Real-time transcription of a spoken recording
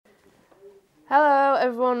Hello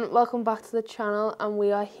everyone, welcome back to the channel, and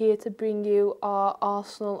we are here to bring you our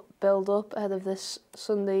Arsenal build-up ahead of this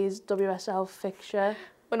Sunday's WSL fixture.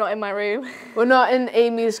 We're not in my room. We're not in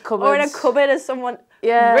Amy's cupboard. Or in a cupboard as someone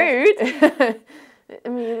rude. I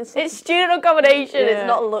mean, it's student accommodation, it's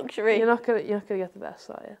not luxury. You're not gonna get the best,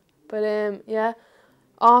 are you? But yeah,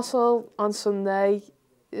 Arsenal on Sunday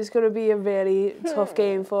is gonna be a really tough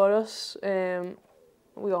game for us.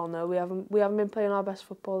 We all know we haven't been playing our best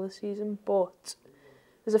football this season, but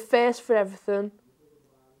there's a first for everything.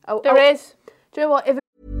 There is. Do you know what?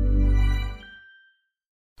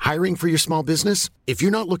 Hiring for your small business? If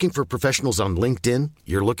you're not looking for professionals on LinkedIn,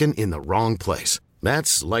 you're looking in the wrong place.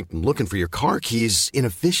 That's like looking for your car keys in a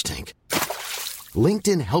fish tank.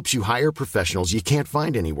 LinkedIn helps you hire professionals you can't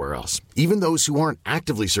find anywhere else, even those who aren't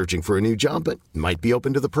actively searching for a new job but might be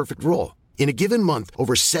open to the perfect role. In a given month,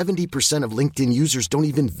 over 70% of LinkedIn users don't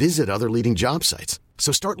even visit other leading job sites.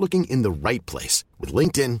 So start looking in the right place. With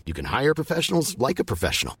LinkedIn, you can hire professionals like a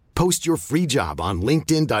professional. Post your free job on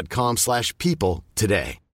linkedin.com/people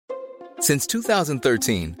today. Since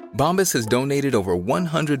 2013, Bombas has donated over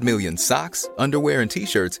 100 million socks, underwear, and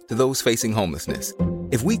T-shirts to those facing homelessness.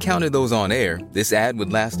 If we counted those on air, this ad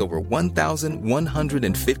would last over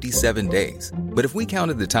 1,157 days. But if we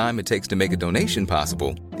counted the time it takes to make a donation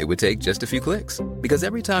possible, it would take just a few clicks. Because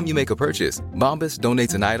every time you make a purchase, Bombas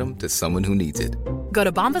donates an item to someone who needs it. Go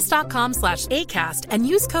to bombas.com/ACAST and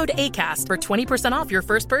use code ACAST for 20% off your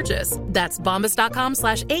first purchase. That's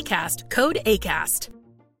bombas.com/ACAST, code ACAST.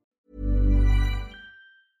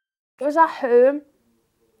 If I was at home,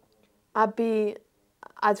 I'd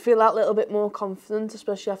feel that little bit more confident,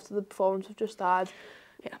 especially after the performance we've just had.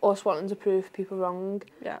 Yeah. Us wanting to prove people wrong.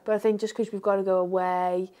 Yeah. But I think just because we've got to go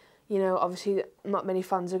away, obviously not many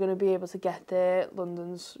fans are going to be able to get there.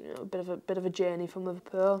 London's a bit of a journey from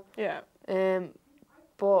Liverpool. Yeah.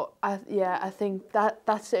 But I think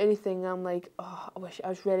that's the only thing I'm like,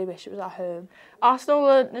 I really wish it was at home. Arsenal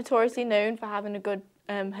are notoriously known for having a good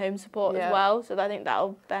home support as well, so I think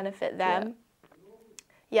that'll benefit them.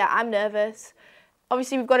 Yeah, I'm nervous.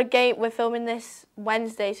 Obviously, we've got a game. We're filming this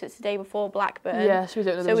Wednesday, so it's the day before Blackburn. Yeah, so we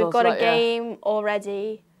don't know the So we've results got of a that, game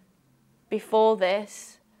already before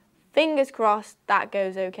this. Fingers crossed that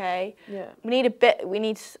goes okay. Yeah. We need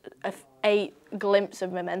a glimpse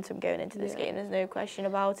of momentum going into this game. There's no question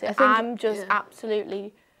about it. I'm just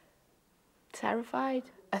absolutely terrified.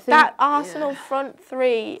 I think that Arsenal front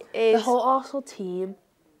three is... The whole Arsenal team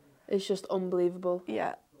is just unbelievable.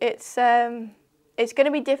 Yeah. It's going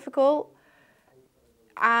to be difficult.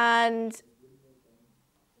 And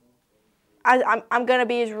I'm going to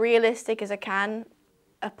be as realistic as I can.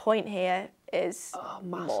 A point here is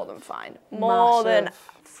more than fine. More than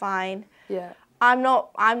fine. Yeah. I'm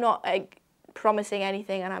not promising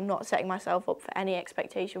anything, and I'm not setting myself up for any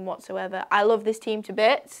expectation whatsoever. I love this team to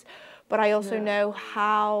bits, but I also know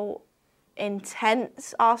how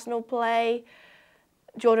intense Arsenal play.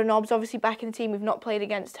 Jordan Nobbs obviously back in the team. We've not played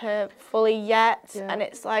against her fully yet, and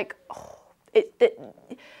it's like,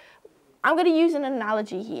 I'm going to use an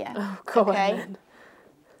analogy here. Oh, go on then.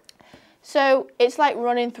 So it's like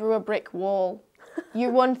running through a brick wall. You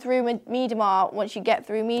run through Miedemar. Once you get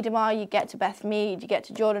through Miedemar, you get to Beth Mead, you get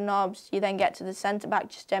to Jordan Nobbs, you then get to the centre-back,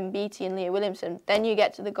 Jem Beattie and Leah Williamson. Then you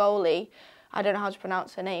get to the goalie. I don't know how to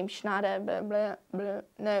pronounce her name. Schneider, blah, blah, blah.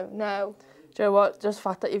 No. Do you know what? Just the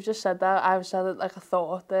fact that you've just said that, I've said it like a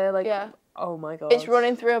thought there. Like, oh my God. It's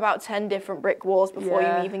running through about 10 different brick walls before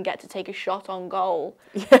you even get to take a shot on goal.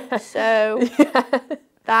 Yeah. So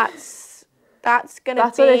that's going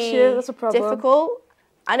to be an issue. That's a problem. Difficult.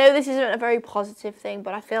 I know this isn't a very positive thing,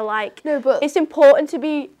 but I feel like but it's important to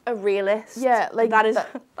be a realist. Yeah, like that is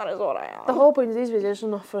what I am. The whole point of these videos is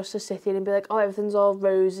not for us to sit here and be like, oh, everything's all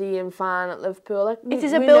rosy and fine at Liverpool. Like, it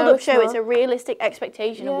is a build-up show. It's a realistic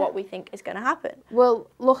expectation of what we think is going to happen. Well,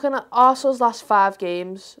 looking at Arsenal's last 5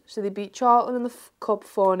 games, so they beat Charlton in the Cup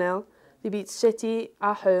 4-0. They beat City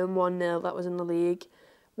at home 1-0. That was in the league.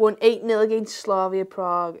 Won 8-0 against Slavia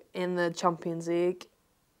Prague in the Champions League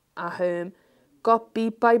at home. Got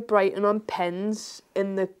beat by Brighton on pens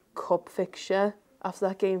in the cup fixture after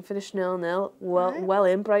that game finished 0-0. Well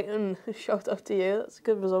in, Brighton. Shout out to you. That's a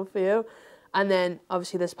good result for you. And then,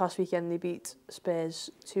 obviously, this past weekend, they beat Spurs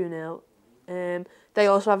 2-0. They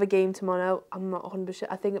also have a game tomorrow. I'm not 100%.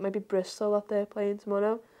 I think it might be Bristol that they're playing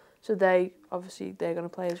tomorrow. So they're going to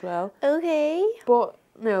play as well. Okay. But,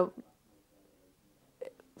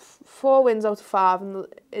 4 wins out of 5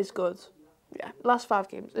 is good. Yeah. Last 5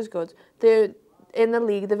 games is good. They're in the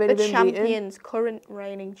league, they've only been beaten. Current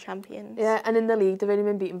reigning champions. Yeah, and in the league, they've only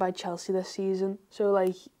been beaten by Chelsea this season. So,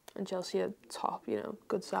 and Chelsea are top,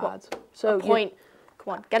 good side. So a point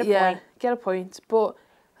Come on, get a Yeah, point. get a point. But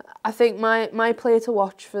I think my player to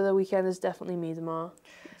watch for the weekend is definitely Miedemar.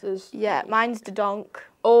 Yeah, mine's the donk.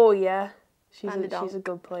 Oh, yeah. She's And the a donk.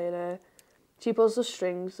 good player there. She pulls the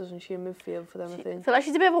strings, doesn't she, in midfield for them, I I think. feel like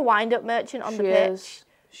she's a bit of a wind-up merchant on the pitch.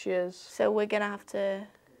 She is. So we're going to have to...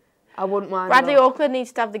 I wouldn't mind Bradley her. Auckland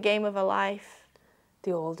needs to have the game of her life.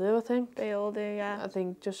 They all do, I think. They all do, yeah. I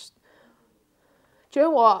think just... Do you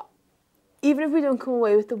know what? Even if we don't come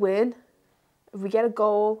away with the win, if we get a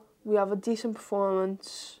goal, we have a decent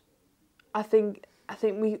performance, I think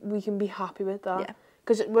we can be happy with that. Yeah.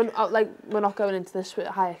 Because we're not going into this with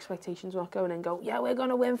high expectations. We're not going in and go, yeah, we're going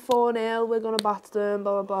to win 4-0, we're going to batter them,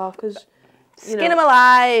 blah, blah, blah. Because, Skin them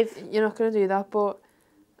alive. you're not going to do that. But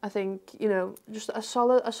I think, just a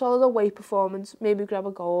solid away performance, maybe grab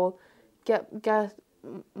a goal, get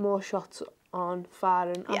more shots on,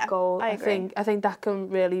 firing at goal. I agree. I think that can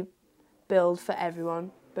really build for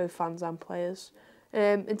everyone, both fans and players.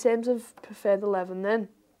 In terms of preferred 11 then?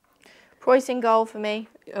 Preuss in goal for me.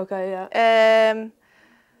 Okay, yeah.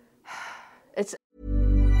 It's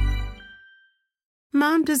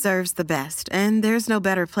Mom deserves the best, and there's no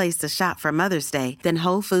better place to shop for Mother's Day than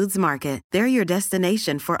Whole Foods Market. They're your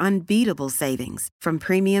destination for unbeatable savings, from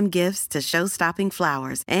premium gifts to show-stopping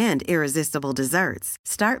flowers and irresistible desserts.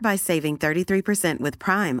 Start by saving 33% with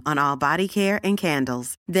Prime on all body care and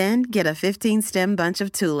candles. Then get a 15-stem bunch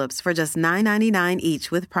of tulips for just $9.99 each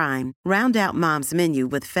with Prime. Round out Mom's menu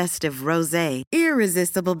with festive rosé,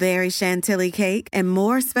 irresistible berry chantilly cake, and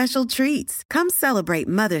more special treats. Come celebrate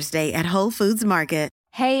Mother's Day at Whole Foods Market.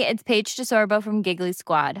 Hey, it's Paige DeSorbo from Giggly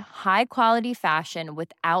Squad. High quality fashion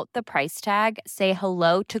without the price tag. Say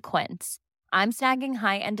hello to Quince. I'm snagging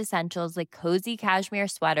high-end essentials like cozy cashmere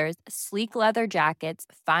sweaters, sleek leather jackets,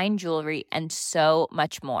 fine jewelry, and so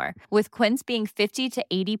much more. With Quince being 50 to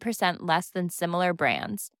 80% less than similar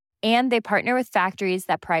brands. And they partner with factories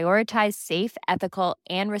that prioritize safe, ethical,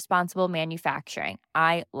 and responsible manufacturing.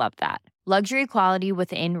 I love that. Luxury quality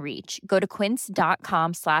within reach. Go to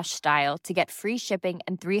quince.com/style to get free shipping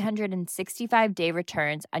and 365-day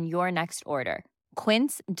returns on your next order.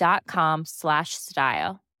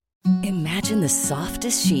 Quince.com/style. Imagine the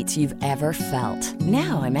softest sheets you've ever felt.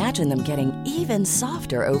 Now imagine them getting even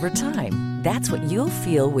softer over time. That's what you'll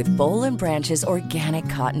feel with Boll & Branch's organic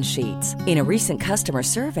cotton sheets. In a recent customer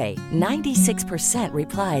survey, 96%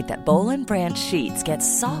 replied that Boll & Branch sheets get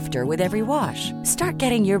softer with every wash. Start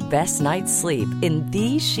getting your best night's sleep in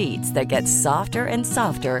these sheets that get softer and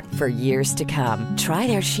softer for years to come. Try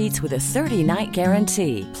their sheets with a 30-night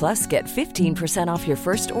guarantee. Plus, get 15% off your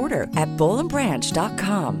first order at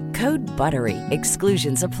bollandbranch.com. Code BUTTERY.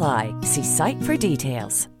 Exclusions apply. See site for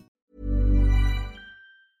details.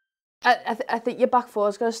 I think your back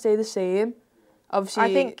four's going to stay the same. Obviously,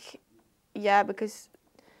 I think, yeah, because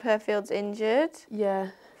Perfield's injured. Yeah.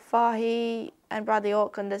 Fahy and Bradley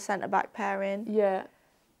Auckland are centre-back pairing. Yeah.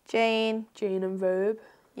 Jane and Robe.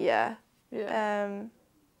 Yeah. Yeah.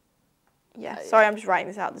 Sorry, I'm just writing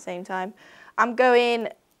this out at the same time. I'm going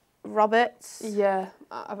Roberts. Yeah,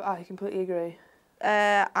 I completely agree.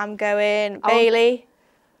 I'm going Bailey.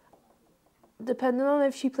 Depending on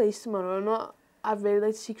if she plays tomorrow or not, I'd really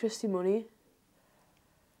like to see Christy Money.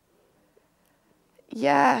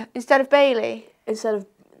 Yeah, instead of Bailey. Instead of...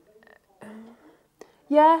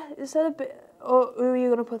 Or who are you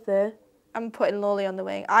going to put there? I'm putting Lawley on the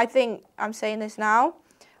wing. I think, I'm saying this now,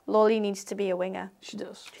 Lawley needs to be a winger. She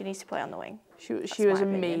does. She needs to play on the wing. She was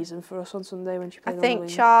amazing for us on Sunday when she played on the wing. I think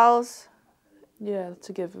Charles. Yeah, that's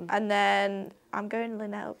a given. And then I'm going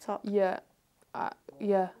Lynette up top. Yeah.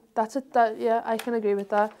 That's it. I can agree with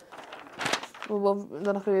that. Well,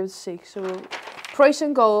 they're not going to be able to see. So Preuss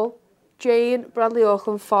in goal, Jane, Bradley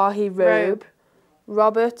Auckland, Fahy, Robe,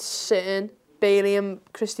 Roberts sitting, Bailey and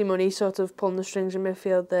Christy Money sort of pulling the strings in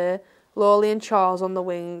midfield there, Lawley and Charles on the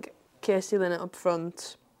wing, Kirsty Linnett up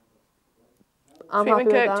front. I'm happy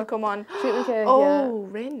with that. To come on. Kirk,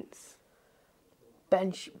 Rinse.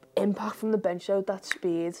 Bench impact from the bench though, that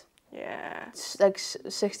speed. Yeah. It's like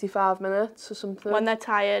 65 minutes or something. When they're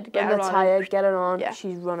tired, get her on. Yeah.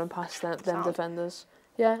 She's running past them defenders.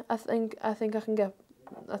 Yeah, I think I can get.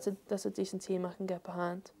 That's a decent team I can get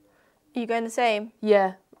behind. Are you going the same?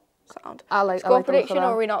 Yeah. Sound. Score prediction, or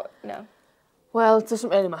are we not? No. Well, it doesn't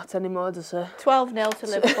really matter anymore, does it? 12-0 to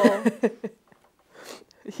Liverpool.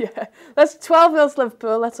 Yeah, let's 12-0 to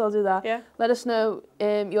Liverpool. Let's all do that. Yeah. Let us know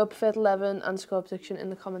your preferred 11 and score prediction in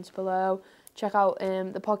the comments below. Check out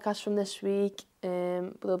the podcast from this week.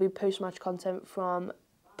 There'll be post-match content from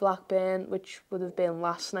Blackburn, which would have been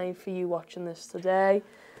last night for you watching this today.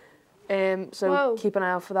 So keep an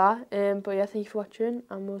eye out for that. But yeah, thank you for watching,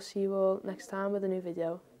 and we'll see you all next time with a new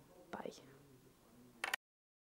video. Bye.